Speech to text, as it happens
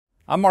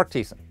I'm Marc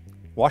Thiessen,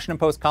 Washington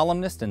Post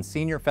columnist and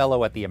senior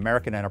fellow at the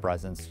American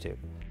Enterprise Institute.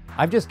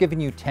 I've just given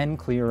you 10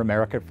 clear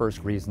America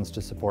First reasons to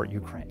support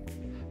Ukraine.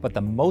 But the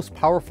most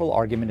powerful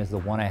argument is the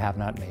one I have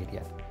not made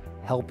yet.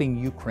 Helping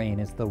Ukraine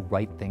is the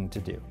right thing to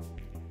do.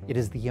 It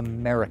is the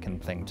American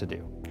thing to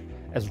do.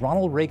 As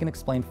Ronald Reagan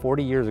explained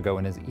 40 years ago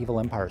in his Evil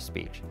Empire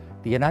speech,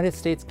 the United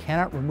States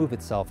cannot remove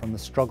itself from the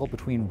struggle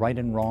between right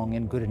and wrong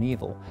and good and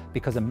evil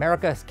because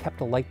America has kept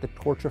alight the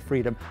torch of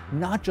freedom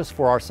not just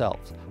for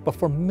ourselves, but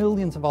for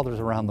millions of others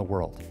around the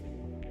world.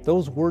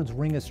 Those words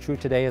ring as true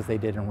today as they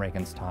did in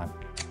Reagan's time.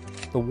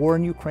 The war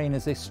in Ukraine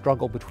is a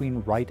struggle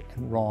between right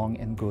and wrong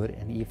and good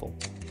and evil.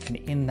 And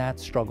in that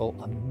struggle,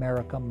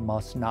 America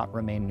must not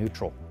remain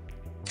neutral.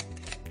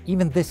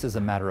 Even this is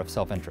a matter of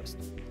self-interest.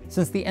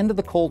 Since the end of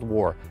the Cold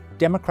War,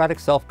 democratic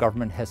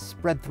self-government has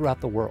spread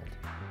throughout the world.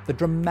 The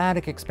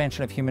dramatic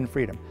expansion of human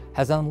freedom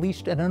has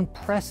unleashed an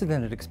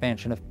unprecedented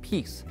expansion of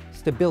peace,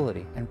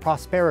 stability, and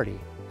prosperity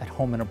at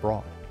home and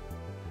abroad.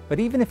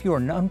 But even if you are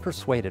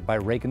unpersuaded by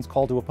Reagan's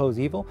call to oppose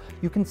evil,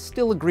 you can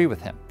still agree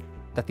with him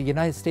that the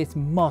United States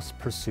must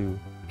pursue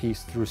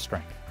peace through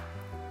strength.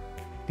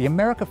 The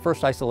America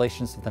First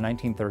isolationists of the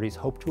 1930s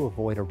hoped to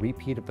avoid a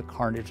repeat of the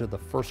carnage of the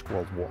First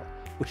World War,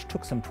 which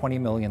took some 20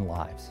 million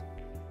lives.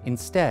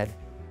 Instead,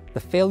 the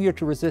failure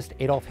to resist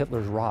Adolf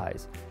Hitler's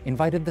rise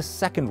invited the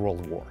Second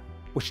World War,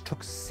 which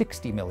took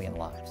 60 million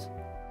lives.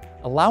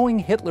 Allowing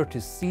Hitler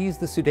to seize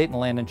the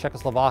Sudetenland in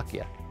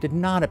Czechoslovakia did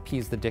not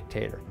appease the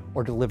dictator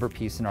or deliver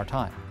peace in our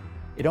time.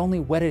 It only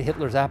whetted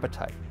Hitler's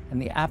appetite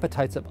and the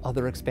appetites of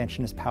other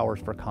expansionist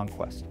powers for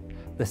conquest.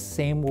 The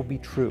same will be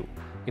true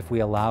if we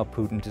allow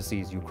Putin to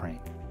seize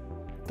Ukraine.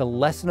 The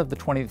lesson of the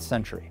 20th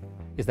century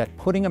is that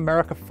putting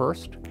America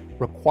first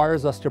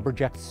requires us to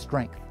project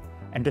strength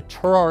and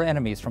deter our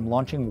enemies from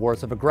launching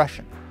wars of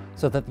aggression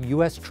so that the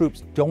US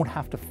troops don't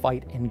have to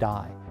fight and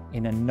die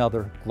in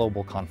another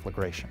global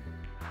conflagration.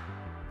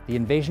 The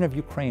invasion of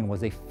Ukraine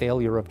was a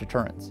failure of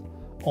deterrence.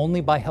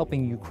 Only by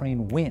helping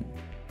Ukraine win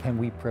can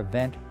we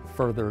prevent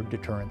further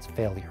deterrence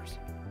failures.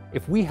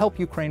 If we help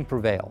Ukraine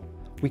prevail,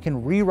 we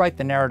can rewrite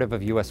the narrative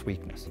of US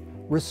weakness,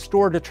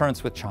 restore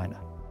deterrence with China,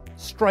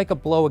 strike a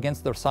blow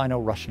against the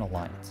Sino-Russian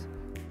alliance,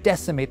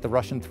 decimate the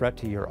Russian threat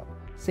to Europe,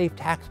 save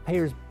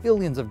taxpayers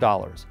billions of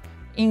dollars,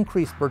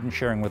 increase burden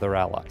sharing with our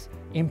allies,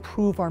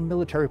 improve our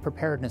military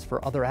preparedness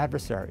for other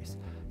adversaries,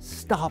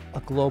 stop a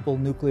global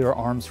nuclear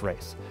arms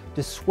race,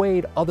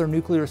 dissuade other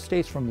nuclear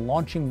states from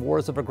launching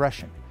wars of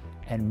aggression,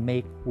 and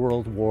make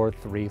World War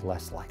III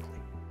less likely.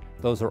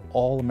 Those are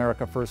all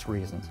America First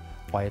reasons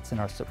why it's in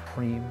our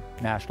supreme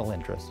national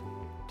interest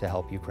to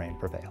help Ukraine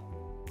prevail.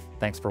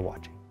 Thanks for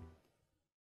watching.